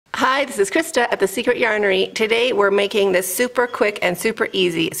Hi, this is Krista at the Secret Yarnery. Today we're making this super quick and super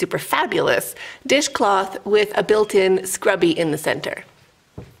easy, super fabulous dishcloth with a built-in scrubby in the center.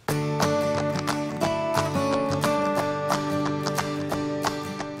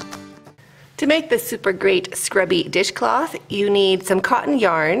 To make this super great scrubby dishcloth, you need some cotton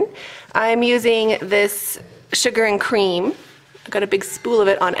yarn. I'm using this sugar and cream. I got a big spool of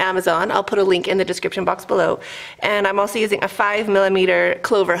it on Amazon. I'll put a link in the description box below. And I'm also using a 5mm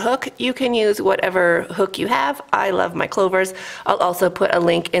clover hook. You can use whatever hook you have. I love my clovers. I'll also put a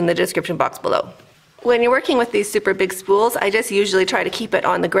link in the description box below. When you're working with these super big spools, I just usually try to keep it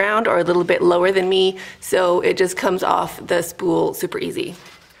on the ground or a little bit lower than me, so it just comes off the spool super easy.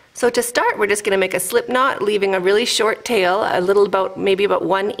 So to start, we're just going to make a slip knot, leaving a really short tail, maybe about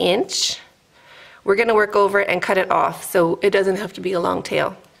 1 inch. We're going to work over and cut it off so it doesn't have to be a long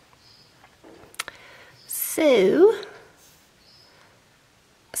tail. So,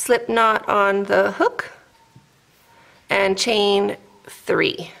 slip knot on the hook and chain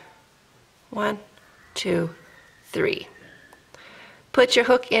 3. 1, 2, 3. Put your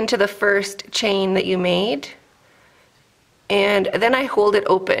hook into the first chain that you made, and then I hold it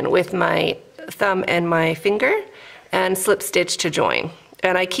open with my thumb and my finger and slip stitch to join.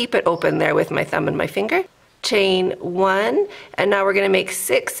 And I keep it open there with my thumb and my finger. Chain 1, and now we're going to make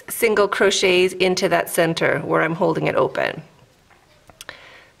 6 single crochets into that center where I'm holding it open.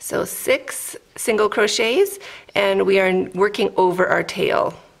 So 6 single crochets, and we are working over our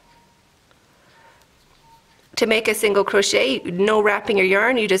tail. To make a single crochet, no wrapping your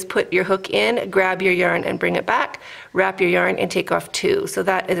yarn, you just put your hook in, grab your yarn and bring it back, wrap your yarn and take off 2. So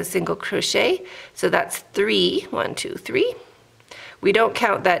that is a single crochet. So that's 3, 1, 2, 3. We don't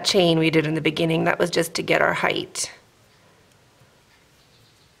count that chain we did in the beginning, that was just to get our height.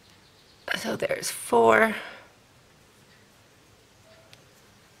 So there's 4,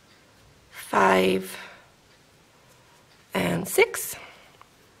 5, and 6.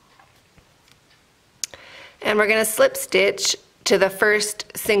 And we're going to slip stitch to the first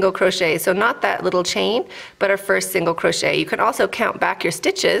single crochet, so not that little chain, but our first single crochet. You can also count back your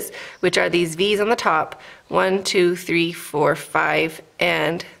stitches, which are these V's on the top, 1, 2, 3, 4, 5,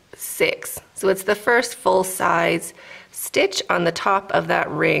 and 6. So it's the first full size stitch on the top of that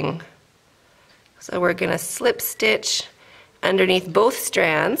ring. So we're going to slip stitch underneath both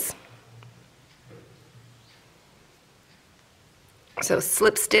strands. So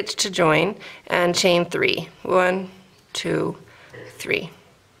slip stitch to join and chain 3. 1, 2, 3.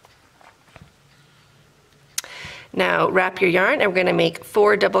 Now wrap your yarn, and we're going to make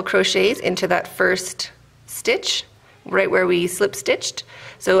 4 double crochets into that first stitch right where we slip stitched.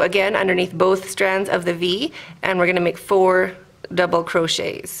 So again, underneath both strands of the V, and we're going to make 4 double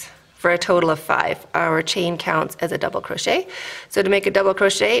crochets for a total of 5. Our chain counts as a double crochet. So to make a double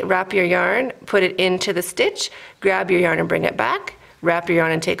crochet, wrap your yarn, put it into the stitch, grab your yarn and bring it back, wrap your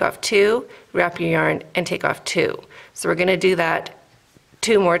yarn and take off 2, wrap your yarn and take off 2. So we're going to do that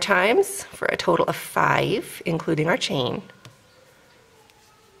 2 more times for a total of 5, including our chain.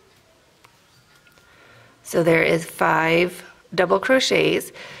 So there is 5 double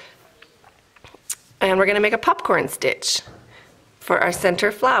crochets, and we're going to make a popcorn stitch for our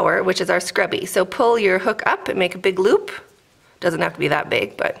center flower, which is our scrubby. So pull your hook up and make a big loop. Doesn't have to be that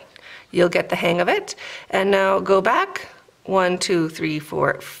big, but you'll get the hang of it. And now go back 1, 2, 3,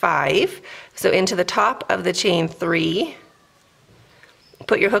 4, 5. So into the top of the chain 3.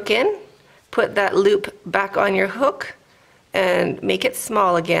 Put your hook in, put that loop back on your hook and make it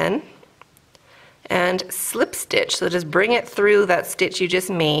small again, and slip stitch. So just bring it through that stitch you just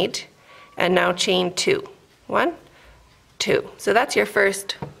made, and now chain 2. 1, 2. So that's your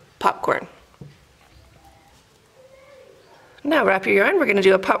first popcorn. Now wrap your yarn. We're going to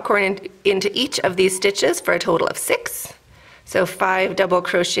do a popcorn into each of these stitches for a total of 6. So 5 double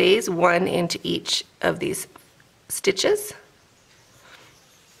crochets, 1 into each of these stitches.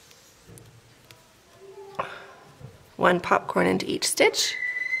 1 popcorn into each stitch,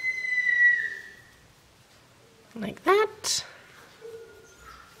 like that.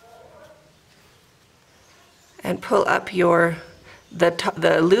 And pull up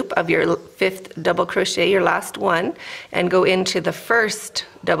the loop of your 5th double crochet, your last one, and go into the first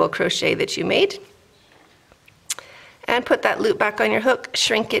double crochet that you made. And put that loop back on your hook,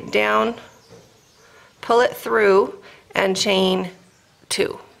 shrink it down, pull it through, and chain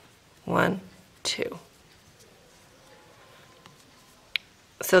 2. 1, 2.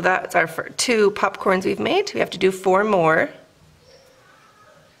 So that's our 2 popcorns we've made. We have to do 4 more.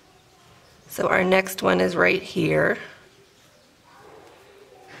 So our next one is right here.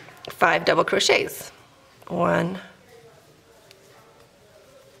 5 double crochets. 1,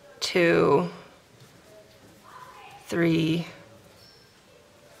 2, 3,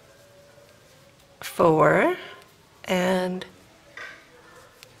 4, and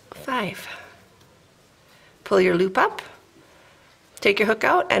 5. Pull your loop up, take your hook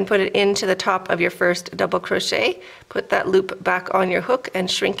out and put it into the top of your first double crochet. Put that loop back on your hook and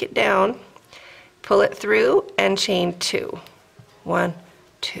shrink it down. Pull it through and chain 2. 1,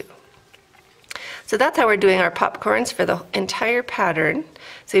 2. So that's how we're doing our popcorns for the entire pattern.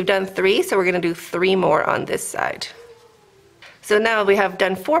 So we've done 3, so we're going to do 3 more on this side. So now we have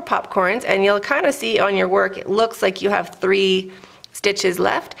done 4 popcorns, and you'll kind of see on your work it looks like you have 3 stitches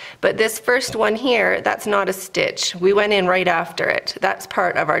left, but this first one here, that's not a stitch. We went in right after it. That's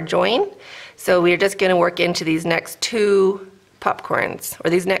part of our join. So we're just going to work into these next 2 popcorns, or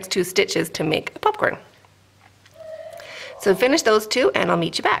these next 2 stitches to make a popcorn. So finish those 2 and I'll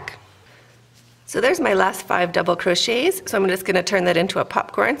meet you back. So there's my last 5 double crochets. So I'm just going to turn that into a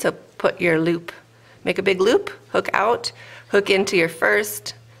popcorn. So put your loop, make a big loop, hook out, hook into your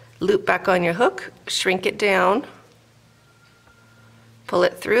first, loop back on your hook, shrink it down, pull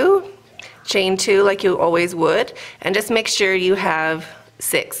it through, chain 2 like you always would, and just make sure you have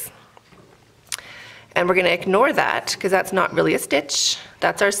 6. And we're going to ignore that because that's not really a stitch.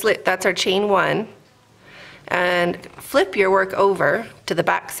 That's our slip, that's our chain 1. And flip your work over to the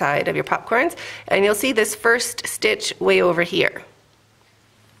back side of your popcorns, and you'll see this first stitch way over here.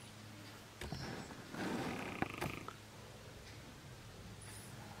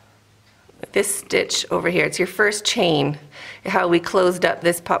 This stitch over here, it's your first chain, how we closed up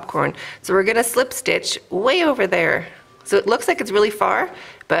this popcorn. So we're going to slip stitch way over there. So it looks like it's really far,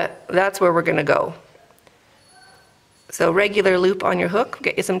 but that's where we're going to go. So regular loop on your hook,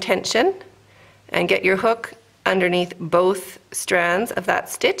 get you some tension, and get your hook underneath both strands of that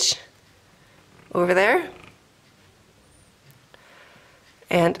stitch over there,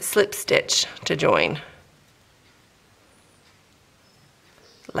 and slip stitch to join.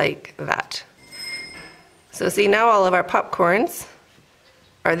 Like that. So see, now all of our popcorns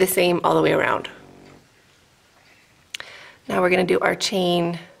are the same all the way around. Now we're going to do our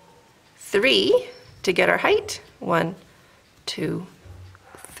chain 3 to get our height. 1, 2,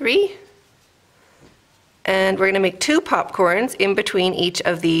 3. And we're going to make 2 popcorns in between each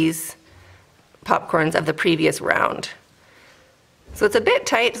of these popcorns of the previous round. So it's a bit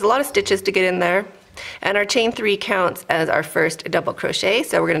tight, there's a lot of stitches to get in there. And our chain 3 counts as our first double crochet,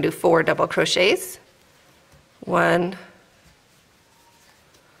 so we're going to do 4 double crochets. 1,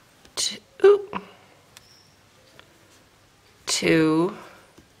 2,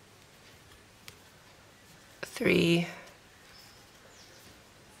 3,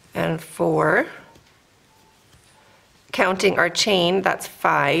 and 4. Counting our chain, that's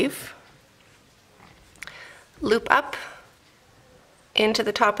 5. Loop up into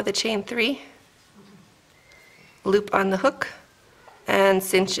the top of the chain 3. Loop on the hook and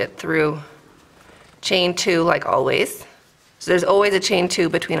cinch it through. Chain 2 like always. So there's always a chain 2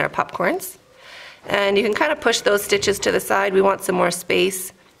 between our popcorns. And you can kind of push those stitches to the side. We want some more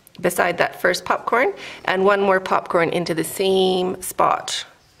space beside that first popcorn, and 1 more popcorn into the same spot.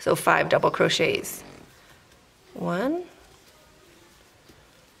 So 5 double crochets. 1,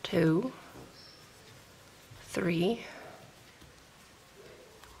 2, 3,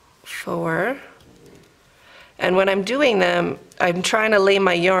 4. And when I'm doing them, I'm trying to lay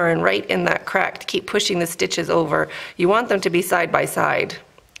my yarn right in that crack to keep pushing the stitches over. You want them to be side by side.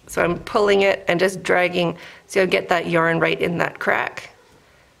 So I'm pulling it and just dragging, so you'll get that yarn right in that crack.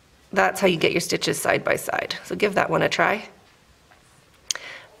 That's how you get your stitches side by side. So give that one a try.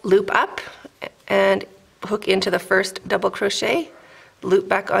 Loop up and hook into the first double crochet. Loop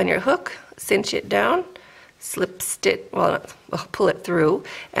back on your hook, cinch it down, slip stitch, well, pull it through,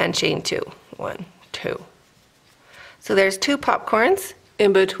 and chain 2. 1, 2. So there's 2 popcorns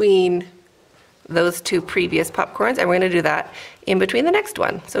in between those 2 previous popcorns, and we're going to do that in between the next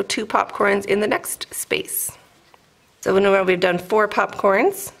one. So 2 popcorns in the next space. So now we've done 4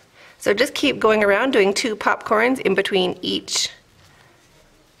 popcorns. So just keep going around doing 2 popcorns in between each,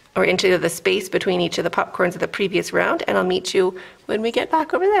 or into the space between each of the popcorns of the previous round, and I'll meet you when we get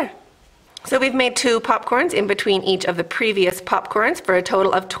back over there. So we've made 2 popcorns in between each of the previous popcorns for a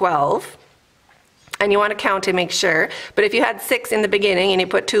total of 12. And you want to count to make sure, but if you had 6 in the beginning and you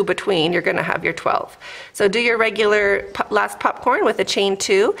put 2 between, you're going to have your 12. So do your regular last popcorn with a chain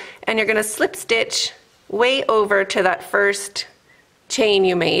 2, and you're going to slip stitch way over to that first chain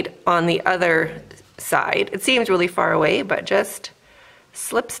you made on the other side. It seems really far away, but just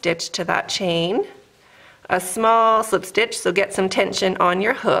slip stitch to that chain. A small slip stitch, so get some tension on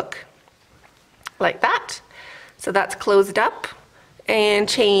your hook, like that. So that's closed up. and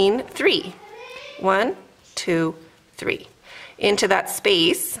chain 3. 1, 2, 3. Into that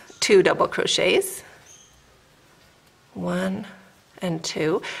space, 2 double crochets. 1 and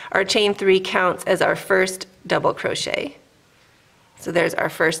 2. Our chain 3 counts as our first double crochet. So there's our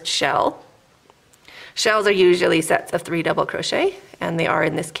first shell. Shells are usually sets of 3 double crochet, and they are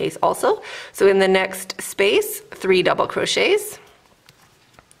in this case also. So in the next space, 3 double crochets.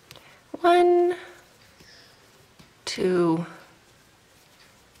 1, 2,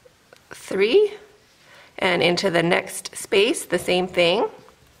 3. And into the next space, the same thing.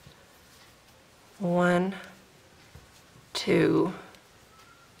 1, 2,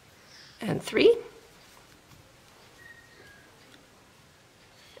 and 3.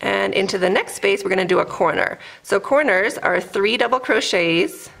 And into the next space, we're going to do a corner. So corners are 3 double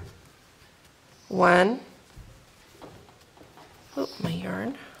crochets. 1, oh, my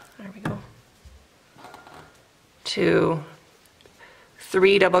yarn, there we go. 2,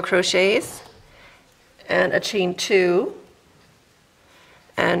 3 double crochets, and a chain 2,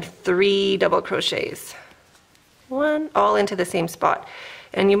 and 3 double crochets. 1, all into the same spot.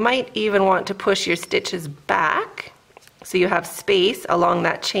 And you might even want to push your stitches back so you have space along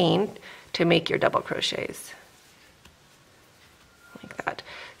that chain to make your double crochets. Like that.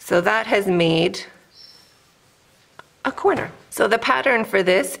 So that has made a corner. So the pattern for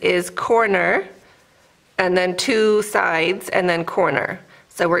this is corner, and then 2 sides, and then corner.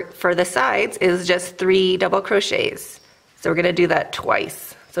 So for the sides is just 3 double crochets. So we're going to do that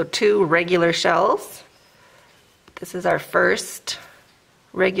twice. So 2 regular shells. This is our first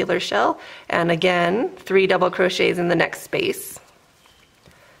regular shell, and again 3 double crochets in the next space.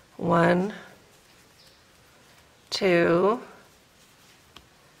 1, 2,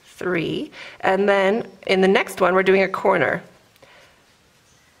 3, and then in the next one we're doing a corner.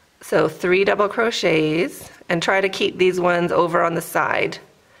 So 3 double crochets, and try to keep these ones over on the side.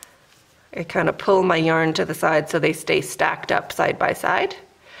 I kind of pull my yarn to the side so they stay stacked up side by side.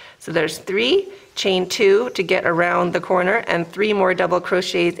 So there's 3, chain 2 to get around the corner, and 3 more double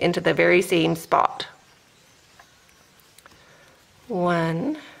crochets into the very same spot.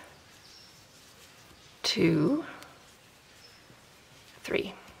 1, 2,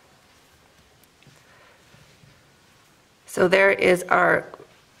 3. So there is our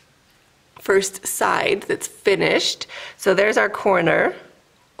first side that's finished. So there's our corner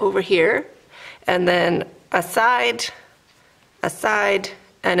over here, and then a side,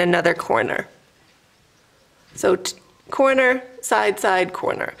 and another corner. So corner, side, side,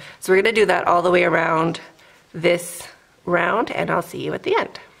 corner. So we're going to do that all the way around this round, and I'll see you at the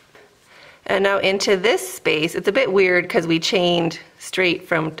end. And now into this space, it's a bit weird because we chained straight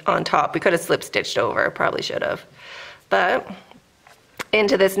from on top. We could have slip stitched over, probably should have. But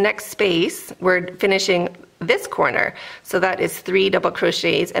into this next space, we're finishing this corner. So that is 3 double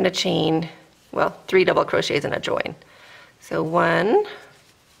crochets and a chain, well, 3 double crochets and a join. So 1,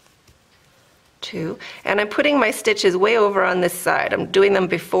 2, and I'm putting my stitches way over on this side. I'm doing them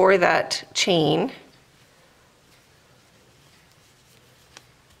before that chain.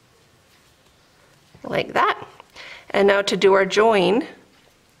 Like that. And now to do our join,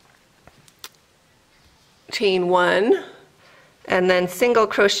 chain 1, and then single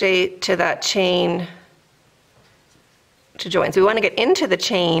crochet to that chain to join. So we want to get into the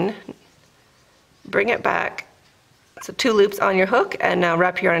chain, bring it back. So 2 loops on your hook, and now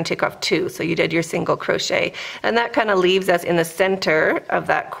wrap your yarn and take off 2. So you did your single crochet, and that kind of leaves us in the center of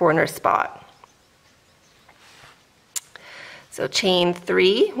that corner spot. So chain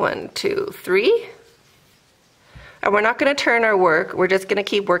 3, 1, 2, 3. And we're not going to turn our work, we're just going to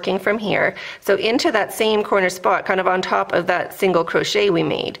keep working from here. So into that same corner spot, kind of on top of that single crochet we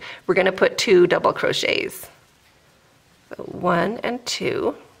made, we're going to put 2 double crochets. So 1 and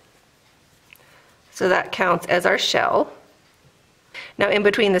 2. So that counts as our shell. Now in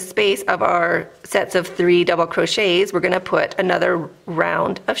between the space of our sets of 3 double crochets, we're going to put another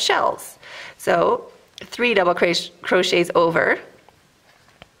round of shells. So 3 double crochets over,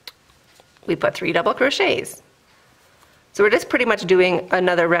 we put 3 double crochets. So we're just pretty much doing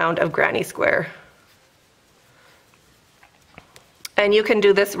another round of granny square. And you can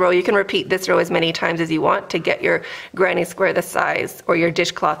do this row, you can repeat this row as many times as you want to get your granny square the size, or your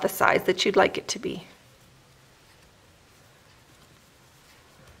dishcloth the size that you'd like it to be.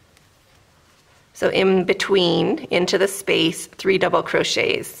 So in between, into the space, 3 double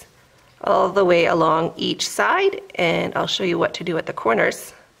crochets all the way along each side, and I'll show you what to do at the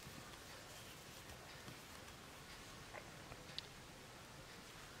corners.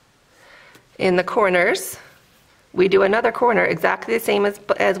 In the corners, we do another corner exactly the same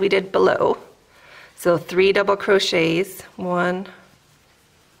as we did below. So 3 double crochets, 1,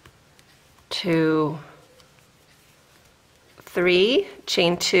 2, 3,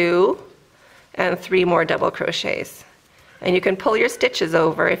 chain 2, and 3 more double crochets. And you can pull your stitches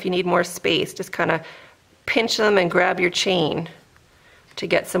over if you need more space. Just kind of pinch them and grab your chain to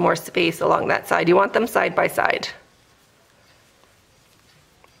get some more space along that side. You want them side by side.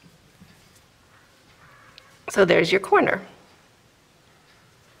 So there's your corner.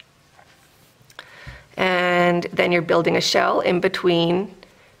 And then you're building a shell in between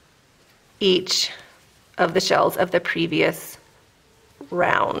each of the shells of the previous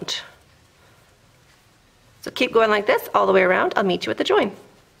round. So keep going like this all the way around. I'll meet you at the join.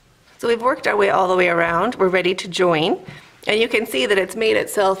 So we've worked our way all the way around. We're ready to join. And you can see that it's made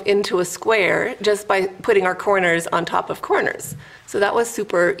itself into a square just by putting our corners on top of corners. So that was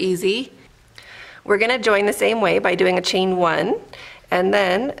super easy. We're going to join the same way by doing a chain 1, and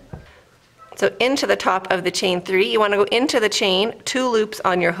then so into the top of the chain 3, you want to go into the chain, 2 loops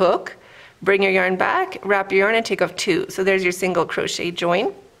on your hook, bring your yarn back, wrap your yarn, and take off 2. So there's your single crochet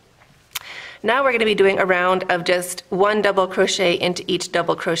join. Now we're going to be doing a round of just 1 double crochet into each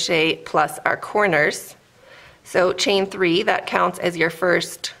double crochet plus our corners. So chain 3, that counts as your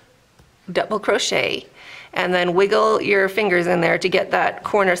first double crochet, and then wiggle your fingers in there to get that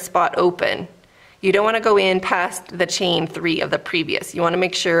corner spot open. You don't want to go in past the chain 3 of the previous. You want to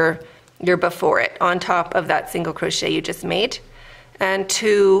make sure you're before it, on top of that single crochet you just made. And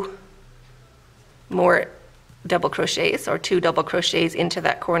 2 more double crochets, or 2 double crochets into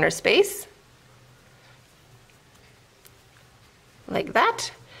that corner space. Like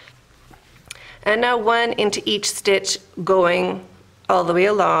that. And now 1 into each stitch going all the way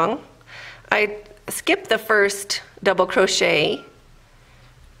along. I skipped the first double crochet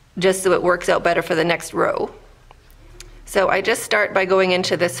just so it works out better for the next row. So I just start by going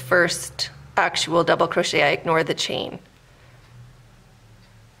into this first actual double crochet. I ignore the chain.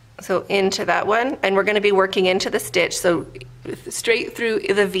 So into that one, and we're going to be working into the stitch, so straight through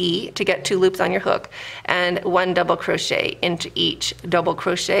the V to get 2 loops on your hook, and 1 double crochet into each double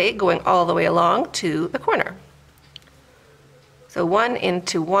crochet going all the way along to the corner. So 1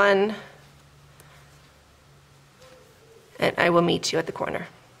 into 1, and I will meet you at the corner.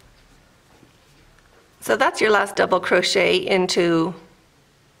 So that's your last double crochet into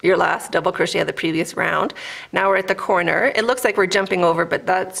your last double crochet of the previous round. Now we're at the corner. It looks like we're jumping over, but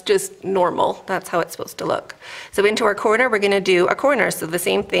that's just normal. That's how it's supposed to look. So into our corner, we're going to do a corner. So the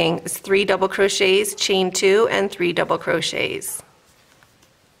same thing is 3 double crochets, chain 2, and 3 double crochets.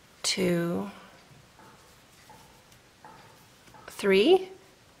 2, 3.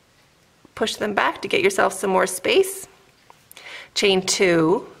 Push them back to get yourself some more space. Chain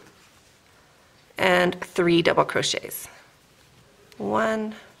 2. And 3 double crochets.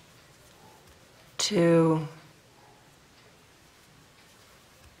 1, 2,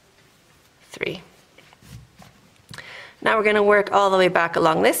 3. Now we're going to work all the way back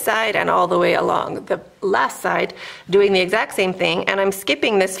along this side and all the way along the last side, doing the exact same thing, and I'm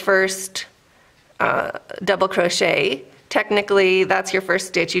skipping this first double crochet. Technically, that's your first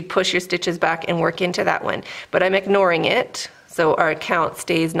stitch. You'd push your stitches back and work into that one, but I'm ignoring it, so our count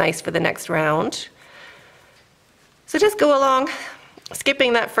stays nice for the next round. So just go along,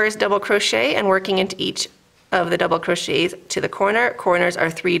 skipping that first double crochet and working into each of the double crochets to the corner. Corners are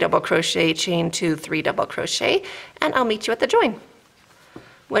 3 double crochet, chain 2, 3 double crochet, and I'll meet you at the join.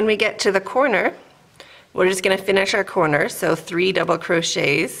 When we get to the corner, we're just going to finish our corner, so 3 double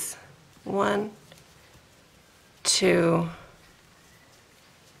crochets, 1, 2,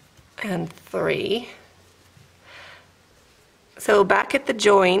 and 3. So back at the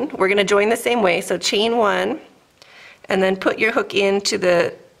join, we're going to join the same way, so chain 1, and then put your hook into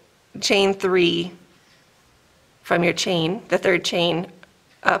the chain 3 from your chain, the 3rd chain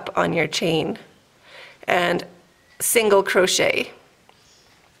up on your chain, and single crochet.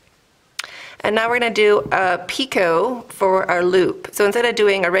 And now we're going to do a picot for our loop. So instead of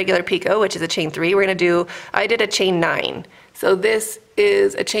doing a regular picot, which is a chain 3, we're going to do, I did a chain 9. So this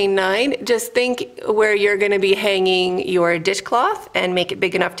is a chain 9. Just think where you're going to be hanging your dishcloth and make it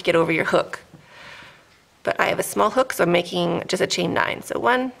big enough to get over your hook. But I have a small hook, so I'm making just a chain 9. So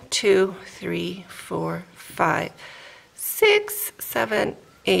 1, 2, 3, 4, 5, 6, 7,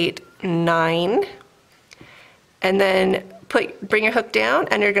 8, 9. And then bring your hook down,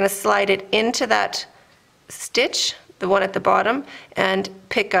 and you're going to slide it into that stitch, the one at the bottom, and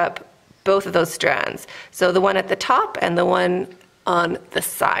pick up both of those strands. So the one at the top and the one on the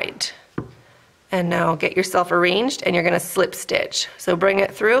side. And now get yourself arranged, and you're going to slip stitch. So bring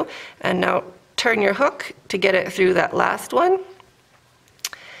it through, and now turn your hook to get it through that last one,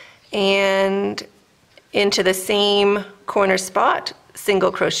 and into the same corner spot,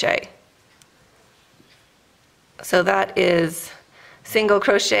 single crochet. So that is single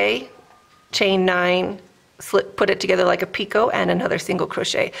crochet, chain 9, slip, put it together like a picot, and another single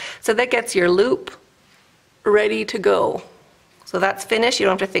crochet. So that gets your loop ready to go. So that's finished. You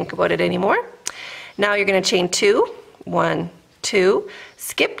don't have to think about it anymore. Now you're going to chain 2, 1, 2,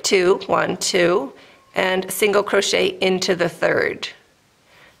 skip 2, 1, 2, and single crochet into the third.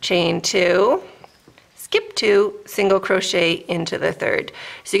 Chain 2, skip 2, single crochet into the third.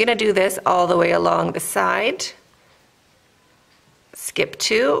 So you're going to do this all the way along the side. Skip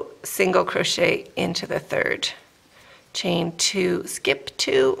 2, single crochet into the third. Chain 2, skip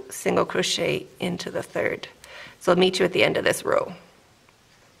 2, single crochet into the third. So I'll meet you at the end of this row.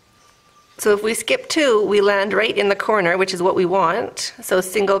 So if we skip 2, we land right in the corner, which is what we want. So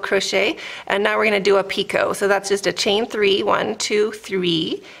single crochet, and now we're going to do a picot. So that's just a chain 3, 1, 2,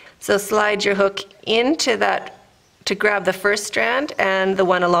 3. So slide your hook into that to grab the first strand and the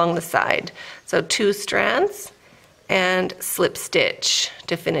one along the side. So 2 strands and slip stitch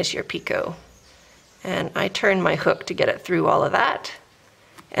to finish your picot. And I turn my hook to get it through all of that.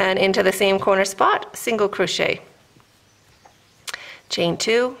 And into the same corner spot, single crochet. Chain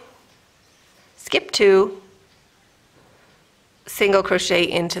 2, skip 2, single crochet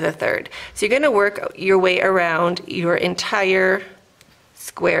into the third. So you're going to work your way around your entire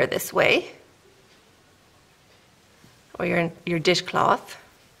square this way, or your dishcloth.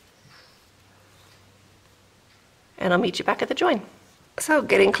 And I'll meet you back at the join. So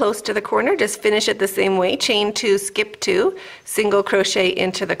getting close to the corner, just finish it the same way. Chain 2, skip 2, single crochet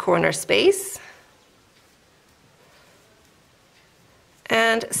into the corner space.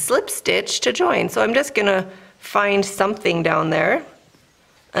 And slip stitch to join. So I'm just gonna find something down there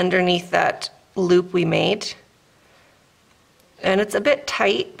underneath that loop we made. And it's a bit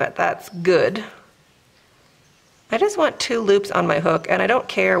tight, but that's good. I just want 2 loops on my hook, and I don't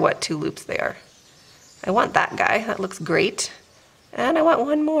care what 2 loops they are. I want that guy, that looks great. And I want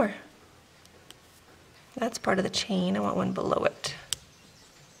one more. That's part of the chain, I want one below it.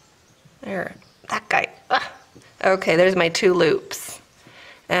 There, that guy. Ah. Okay, there's my 2 loops.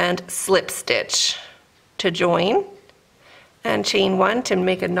 And slip stitch to join. And chain 1 to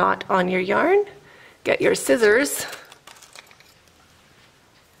make a knot on your yarn. Get your scissors.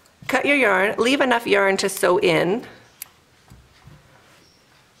 Cut your yarn, leave enough yarn to sew in.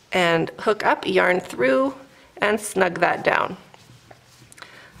 And hook up, yarn through, and snug that down.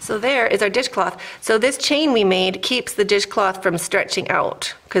 So there is our dishcloth. So this chain we made keeps the dishcloth from stretching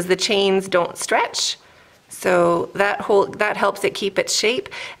out because the chains don't stretch. So that helps it keep its shape.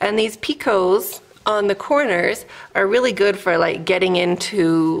 And these picots on the corners are really good for like getting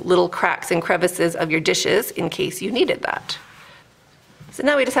into little cracks and crevices of your dishes in case you needed that. So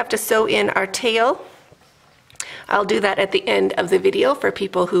now we just have to sew in our tail. I'll do that at the end of the video for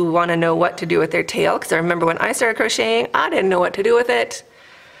people who want to know what to do with their tail, because I remember when I started crocheting, I didn't know what to do with it.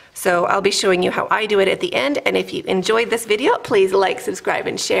 So I'll be showing you how I do it at the end, and if you enjoyed this video, please like, subscribe,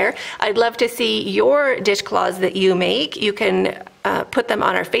 and share. I'd love to see your dishcloths that you make. You can put them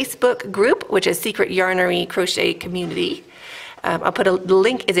on our Facebook group, which is Secret Yarnery Crochet Community. I'll put the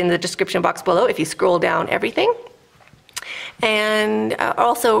link is in the description box below if you scroll down everything. And we're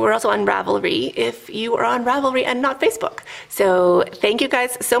also on Ravelry if you are on Ravelry and not Facebook. So thank you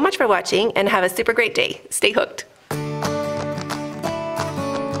guys so much for watching, and have a super great day. Stay hooked.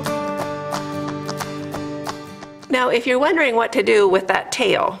 Now, if you're wondering what to do with that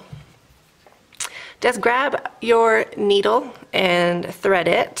tail, just grab your needle and thread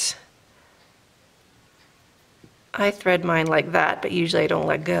it. I thread mine like that, but usually I don't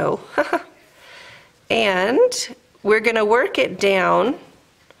let go. And we're going to work it down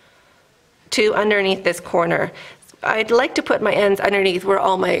to underneath this corner. I'd like to put my ends underneath where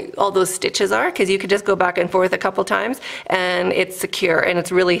all those stitches are, because you could just go back and forth a couple times and it's secure, and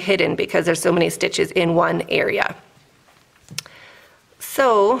it's really hidden because there's so many stitches in one area.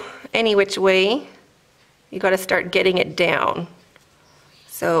 So any which way, you got to start getting it down.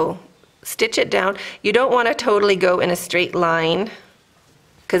 So stitch it down. You don't want to totally go in a straight line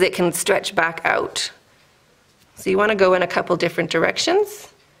because it can stretch back out. So you want to go in a couple different directions.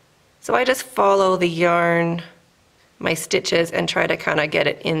 So I just follow the yarn, my stitches, and try to kind of get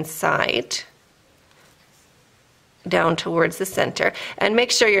it inside, down towards the center. And make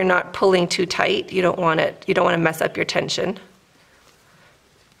sure you're not pulling too tight. You don't want to mess up your tension.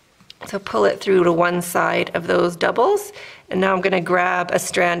 So pull it through to one side of those doubles. And now I'm going to grab a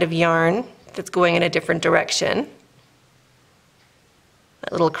strand of yarn that's going in a different direction.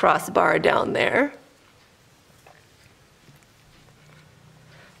 That little crossbar down there.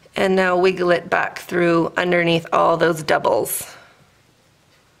 And now wiggle it back through underneath all those doubles.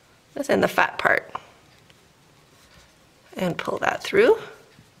 That's in the fat part. and pull that through.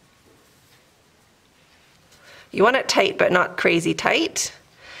 You want it tight, but not crazy tight.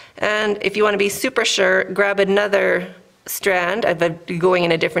 And if you want to be super sure, grab another strand of going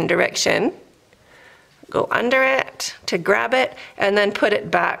in a different direction. Go under it to grab it, and then put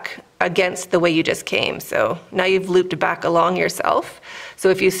it back against the way you just came. So now you've looped back along yourself. So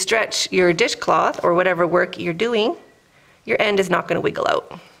if you stretch your dishcloth or whatever work you're doing, your end is not going to wiggle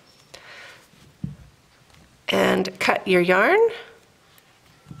out. And cut your yarn.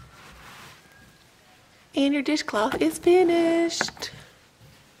 And your dishcloth is finished.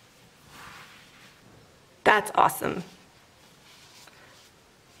 That's awesome.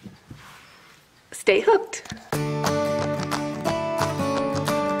 Stay hooked.